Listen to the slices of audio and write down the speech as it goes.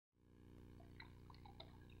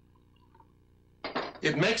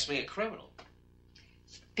It makes me a criminal.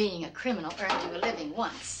 Being a criminal earned you a living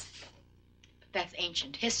once. But that's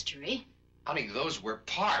ancient history. Honey, those were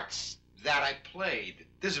parts that I played.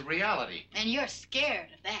 This is reality. And you're scared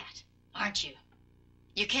of that, aren't you?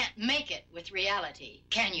 You can't make it with reality,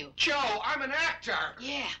 can you? Joe, I'm an actor.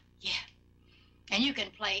 Yeah. And you can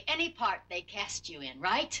play any part they cast you in,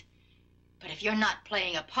 right? But if you're not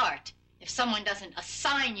playing a part, if someone doesn't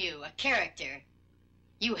assign you a character,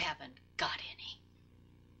 you haven't got any.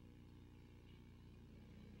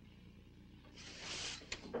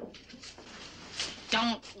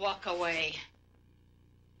 Don't walk away.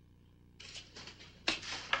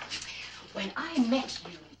 When I met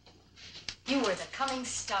you, you were the coming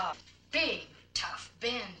star. Big, tough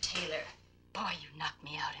Ben Taylor. Boy, you knocked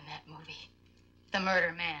me out in that movie. The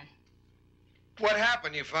Murder Man. What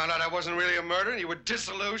happened? You found out I wasn't really a murderer and you were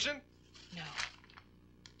disillusioned? No.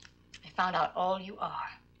 I found out all you are,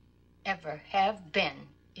 ever have been,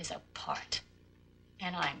 is a part.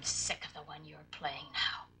 And I'm sick of the one you're playing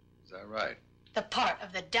now. Is that right? The part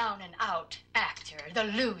of the down-and-out actor, the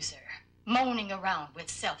loser, moaning around with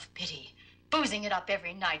self-pity, boozing it up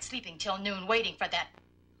every night, sleeping till noon, waiting for that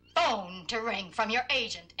phone to ring from your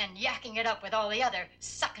agent and yakking it up with all the other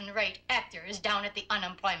second-rate actors down at the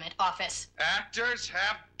unemployment office. Actors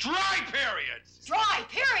have dry periods! Dry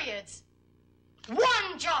periods?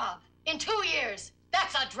 One job in 2 years.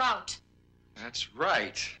 That's a drought. That's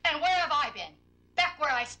right. And where have I been? Back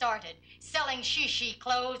where I started, selling shishi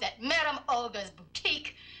clothes at Madame Olga's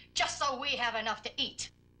boutique, just so we have enough to eat.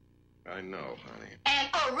 I know, honey. And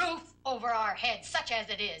a roof over our heads, such as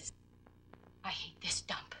it is. I hate this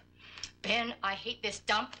dump. Ben, I hate this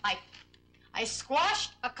dump. I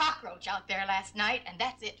squashed a cockroach out there last night, and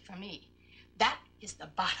that's it for me. That is the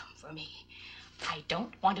bottom for me. I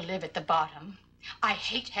don't want to live at the bottom. I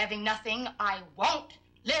hate having nothing. I won't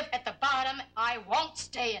live at the bottom. I won't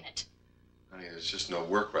stay in it. Honey, there's just no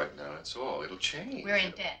work right now, that's all. It'll change. We're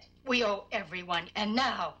in debt. We owe everyone. And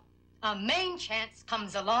now, a main chance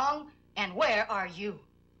comes along, and where are you?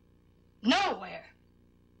 Nowhere.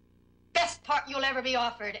 Best part you'll ever be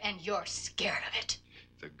offered, and you're scared of it.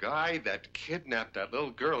 The guy that kidnapped that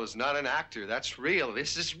little girl is not an actor. That's real.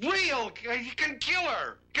 This is real. He can kill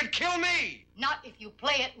her. He can kill me. Not if you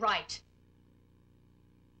play it right.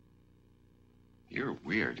 You're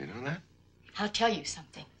weird, you know that? I'll tell you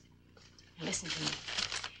something. Listen to me.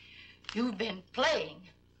 You've been playing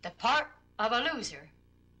the part of a loser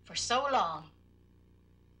for so long.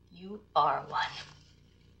 You are one.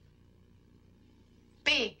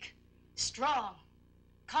 Big, strong,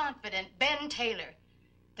 confident Ben Taylor,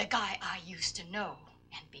 the guy I used to know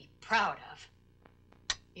and be proud of,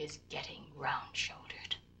 is getting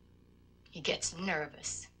round-shouldered. He gets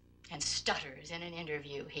nervous and stutters in an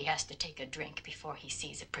interview. He has to take a drink before he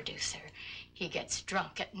sees a producer. He gets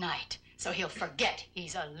drunk at night, so he'll forget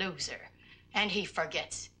he's a loser. And he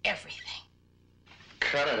forgets everything.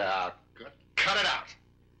 Cut it out. Cut it out.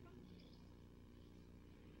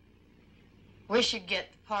 We should get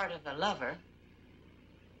part of the lover.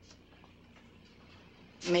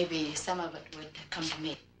 Maybe some of it would come to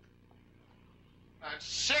me. I'm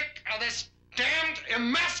sick of this damned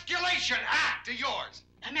emasculation act of yours.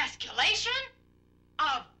 Emasculation?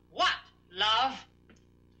 Of what, love?